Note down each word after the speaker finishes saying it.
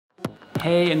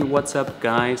Hey and what's up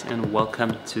guys, and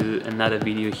welcome to another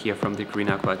video here from the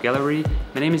GreenAqua gallery.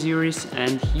 My name is Jurijs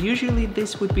and usually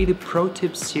this would be the pro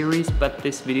tip series, but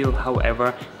this video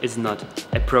however is not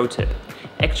a pro tip.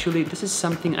 Actually this is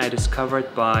something I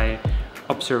discovered by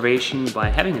observation, by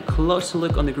having a closer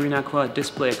look on the GreenAqua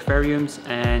display aquariums,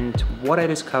 and what I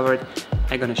discovered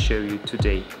I'm gonna show you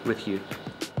today with you.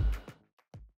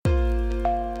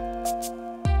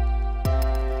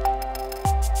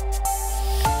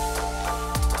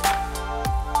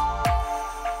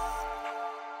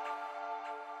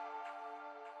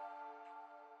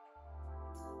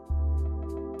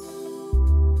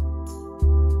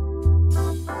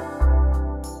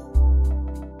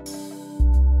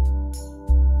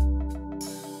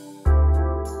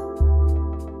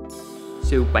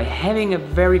 So by having a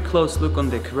very close look on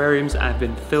the aquariums, I've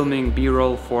been filming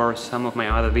B-roll for some of my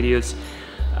other videos.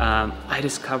 I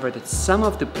discovered that some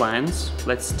of the plants,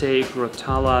 let's take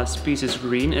Rotala species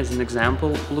green as an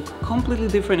example, look completely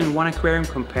different in one aquarium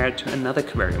compared to another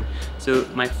aquarium. So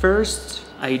my first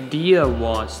idea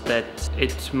was that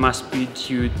it must be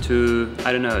due to,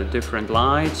 I don't know, different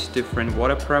light, different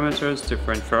water parameters,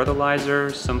 different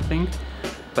fertilizers, something.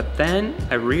 But then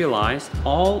I realized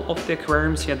all of the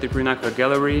aquariums here at the GreenAqua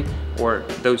gallery, or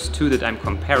those two that I'm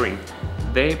comparing,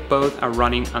 they both are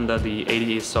running under the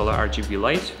 80 solar RGB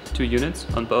light, 2 units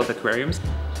on both aquariums.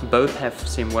 Both have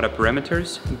same water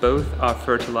parameters, both are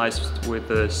fertilized with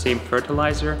the same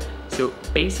fertilizer, so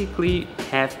basically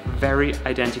have very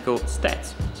identical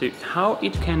stats. So how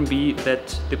it can be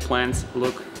that the plants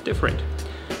look different?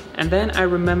 And then I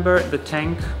remember the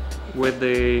tank with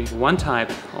the one type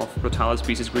of Rotala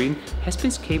species green has been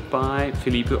scaped by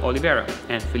Felipe Oliveira,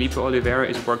 and Felipe Oliveira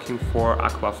is working for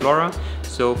Aquaflora,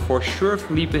 so for sure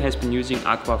Felipe has been using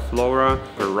Aquaflora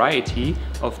variety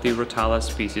of the Rotala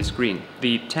species green.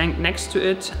 The tank next to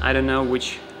it, I don't know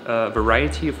which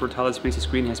variety of Rotala species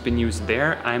green has been used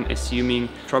there. I'm assuming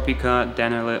Tropica,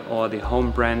 Danele, or the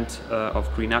home brand of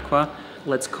GreenAqua.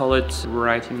 Let's call it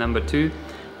variety number 2.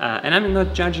 And I'm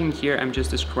not judging here, I'm just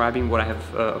describing what I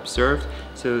have observed.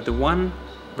 So the one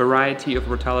variety of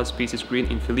Rotala species green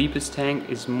in Felipe's tank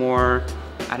is more,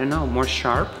 I don't know, more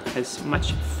sharp, has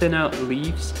much thinner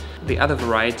leaves. The other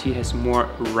variety has more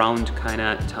round kind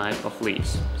of type of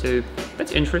leaves. So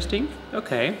that's interesting.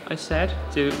 Okay, I said.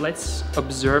 So let's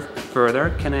observe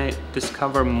further. Can I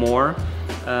discover more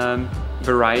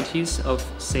varieties of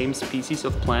same species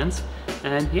of plants?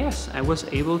 And yes, I was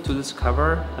able to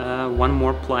discover one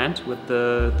more plant with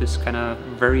this kind of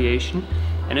variation,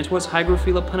 and it was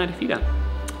Hygrophila pinnatifida.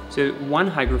 So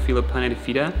one Hygrophila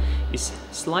pinnatifida is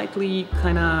slightly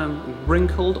kind of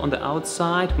wrinkled on the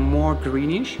outside, more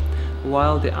greenish,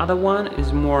 while the other one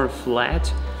is more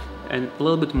flat and a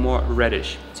little bit more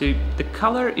reddish. So the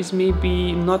color is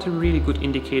maybe not a really good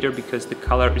indicator, because the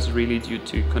color is really due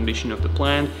to condition of the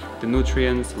plant, the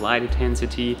nutrients, light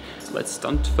intensity. Let's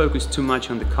don't focus too much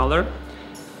on the color.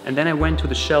 And then I went to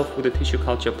the shelf with the tissue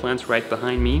culture plants right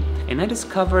behind me, and I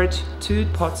discovered 2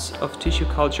 pots of tissue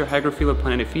culture Hygrophila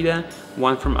pinnatifida,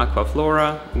 one from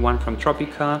Aquaflora, one from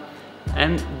Tropica,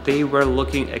 and they were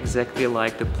looking exactly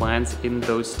like the plants in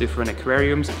those different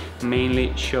aquariums,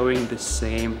 mainly showing the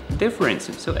same difference.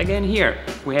 So again here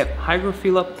we have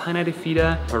Hygrophila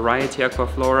pinnatifida, variety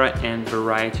Aquaflora and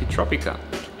variety Tropica.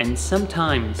 And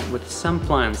sometimes with some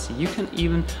plants you can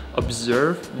even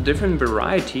observe different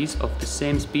varieties of the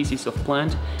same species of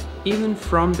plant, even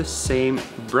from the same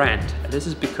brand. This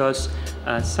is because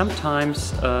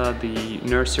sometimes the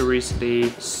nurseries, they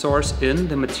source in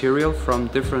the material from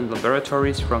different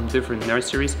laboratories, from different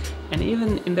nurseries, and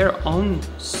even in their own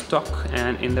stock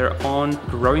and in their own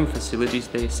growing facilities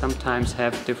they sometimes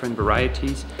have different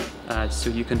varieties, so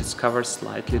you can discover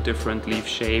slightly different leaf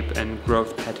shape and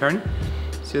growth pattern.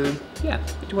 So yeah,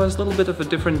 it was a little bit of a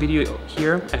different video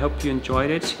here. I hope you enjoyed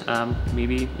it.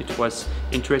 Maybe it was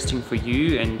interesting for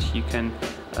you, and you can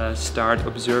start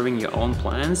observing your own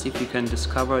plants if you can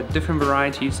discover different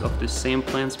varieties of the same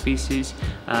plant species.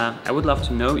 I would love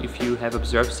to know if you have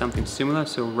observed something similar,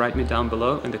 so write me down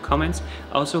below in the comments.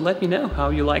 Also let me know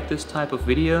how you like this type of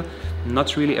video.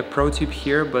 Not really a pro tip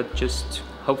here, but just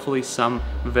hopefully some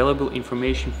valuable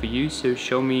information for you, so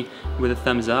show me with a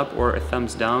thumbs up or a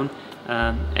thumbs down.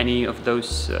 Any of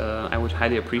those I would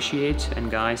highly appreciate.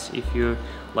 And guys, if you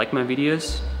like my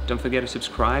videos, don't forget to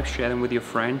subscribe, share them with your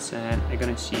friends, and I'm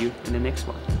gonna see you in the next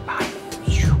one. Bye!